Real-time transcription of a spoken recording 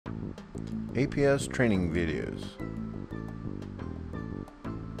APS training videos.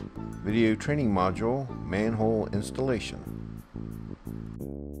 Video training module, manhole installation.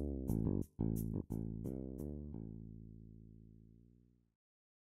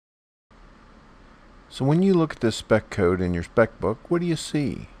 So when you look at this spec code in your spec book, what do you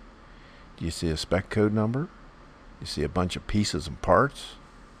see? Do you see a spec code number? You see a bunch of pieces and parts?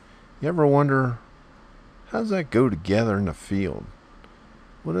 You ever wonder, how does that go together in the field?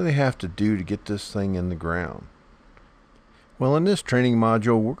 What do they have to do to get this thing in the ground? Well, in this training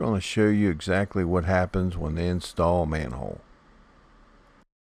module, we're going to show you exactly what happens when they install a manhole.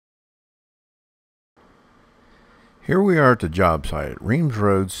 Here we are at the job site at Reams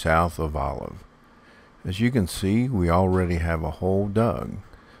Road south of Olive. As you can see, we already have a hole dug.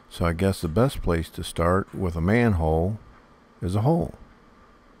 So I guess the best place to start with a manhole is a hole.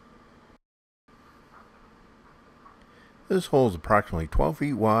 This hole is approximately 12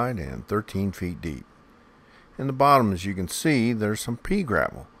 feet wide and 13 feet deep. In the bottom, as you can see, there's some pea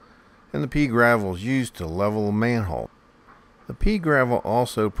gravel, and the pea gravel is used to level the manhole. The pea gravel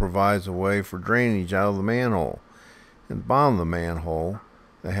also provides a way for drainage out of the manhole. In the bottom of the manhole,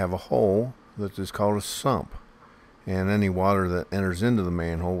 they have a hole that is called a sump, and any water that enters into the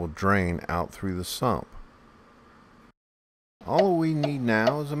manhole will drain out through the sump. All we need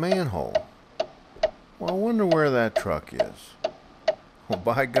now is a manhole. Well, I wonder where that truck is. Well,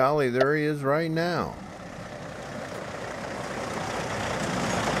 by golly, there he is right now.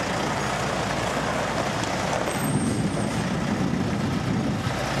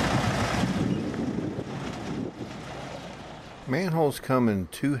 Manholes come in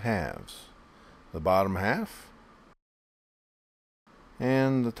two halves. The bottom half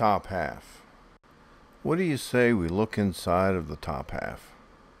and the top half. What do you say we look inside of the top half?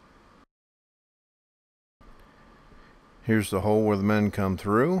 Here's the hole where the men come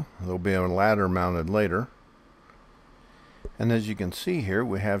through. There'll be a ladder mounted later. And as you can see here,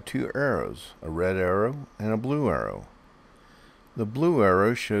 we have two arrows, a red arrow and a blue arrow. The blue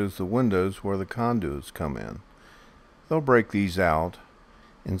arrow shows the windows where the conduits come in. They'll break these out,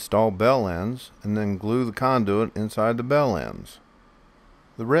 install bell ends, and then glue the conduit inside the bell ends.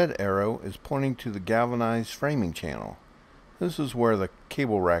 The red arrow is pointing to the galvanized framing channel. This is where the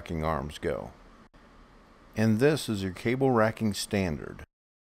cable racking arms go. And this is your cable racking standard.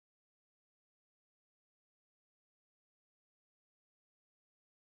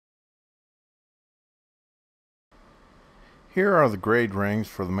 Here are the grade rings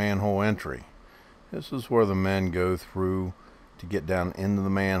for the manhole entry. This is where the men go through to get down into the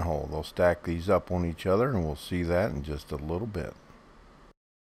manhole. They'll stack these up on each other, and we'll see that in just a little bit.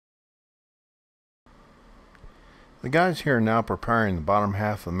 The guys here are now preparing the bottom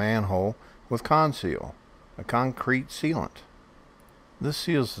half of the manhole with Conceal, a concrete sealant. This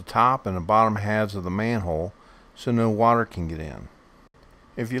seals the top and the bottom halves of the manhole so no water can get in.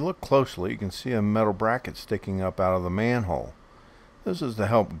 If you look closely, you can see a metal bracket sticking up out of the manhole. This is to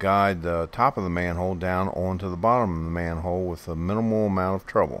help guide the top of the manhole down onto the bottom of the manhole with a minimal amount of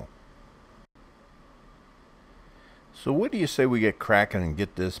trouble. So what do you say we get cracking and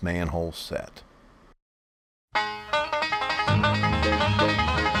get this manhole set?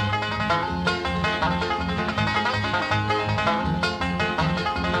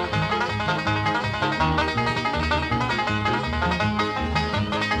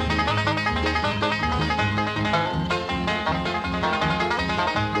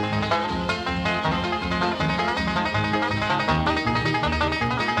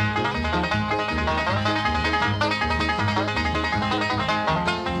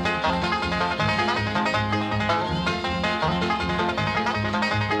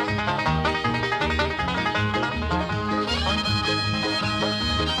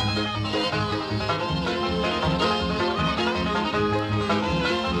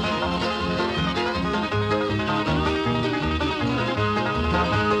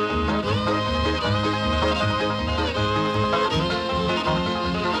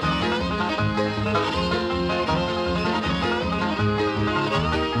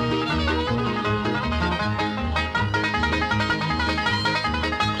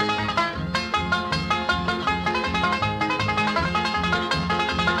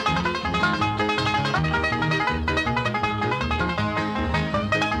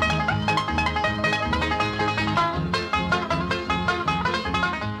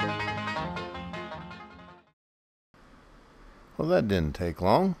 Well, that didn't take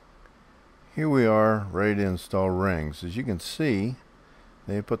long. Here we are ready to install rings. As you can see,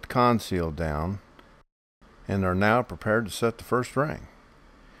 they put the conceal down and are now prepared to set the first ring.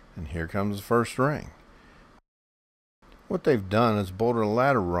 And here comes the first ring. What they've done is bolted a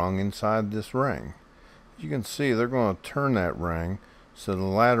ladder rung inside this ring. As you can see, they're going to turn that ring so the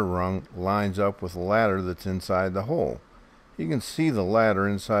ladder rung lines up with the ladder that's inside the hole. You can see the ladder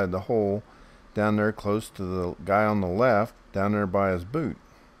inside the hole down there close to the guy on the left, down there by his boot.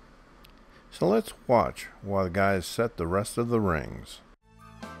 So let's watch while the guys set the rest of the rings.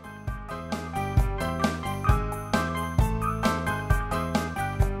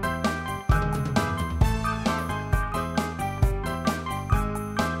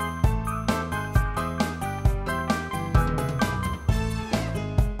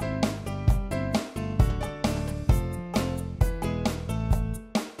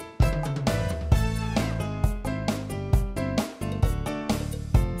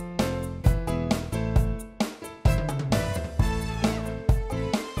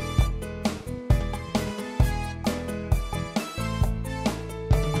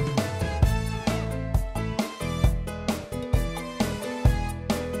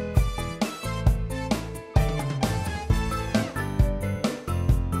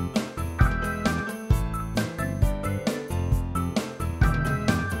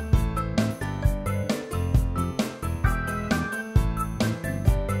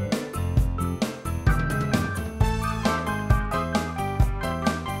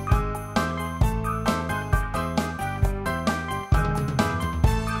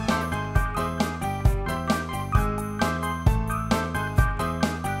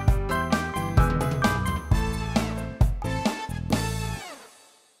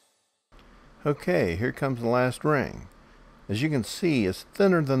 Okay, here comes the last ring. As you can see, it's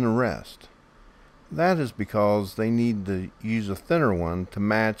thinner than the rest. That is because they need to use a thinner one to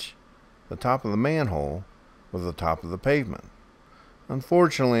match the top of the manhole with the top of the pavement.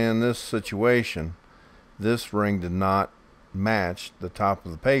 Unfortunately, in this situation, this ring did not match the top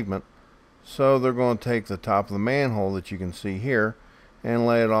of the pavement, so they're going to take the top of the manhole that you can see here and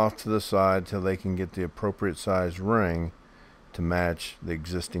lay it off to the side till they can get the appropriate size ring to match the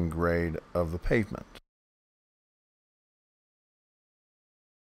existing grade of the pavement.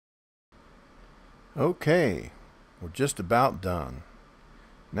 Okay, we're just about done.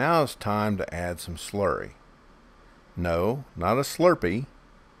 Now it's time to add some slurry. No, not a Slurpee,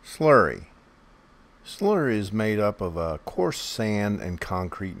 slurry. Slurry is made up of a coarse sand and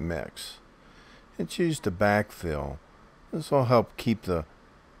concrete mix. It's used to backfill. This will help keep the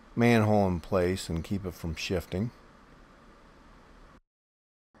manhole in place and keep it from shifting.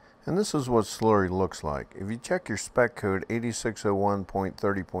 And this is what slurry looks like. If you check your spec code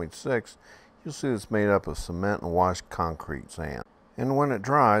 8601.30.6, you'll see it's made up of cement and washed concrete sand. And when it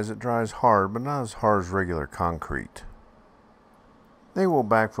dries hard, but not as hard as regular concrete. They will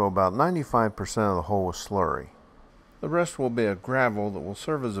backfill about 95% of the hole with slurry. The rest will be a gravel that will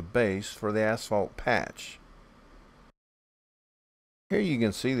serve as a base for the asphalt patch. Here you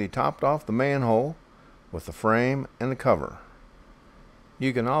can see they topped off the manhole with the frame and the cover.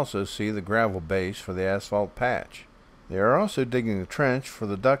 You can also see the gravel base for the asphalt patch. They are also digging a trench for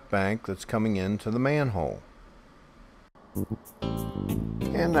the duct bank that's coming into the manhole.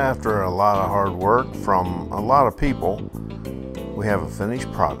 And after a lot of hard work from a lot of people, we have a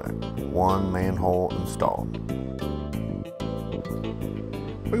finished product, one manhole installed.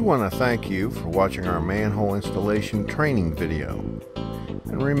 We want to thank you for watching our manhole installation training video.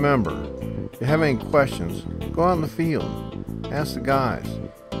 And remember, if you have any questions, go out in the field. Ask the guys.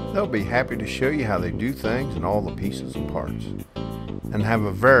 They'll be happy to show you how they do things and all the pieces and parts. And have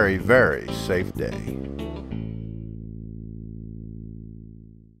a very, very safe day.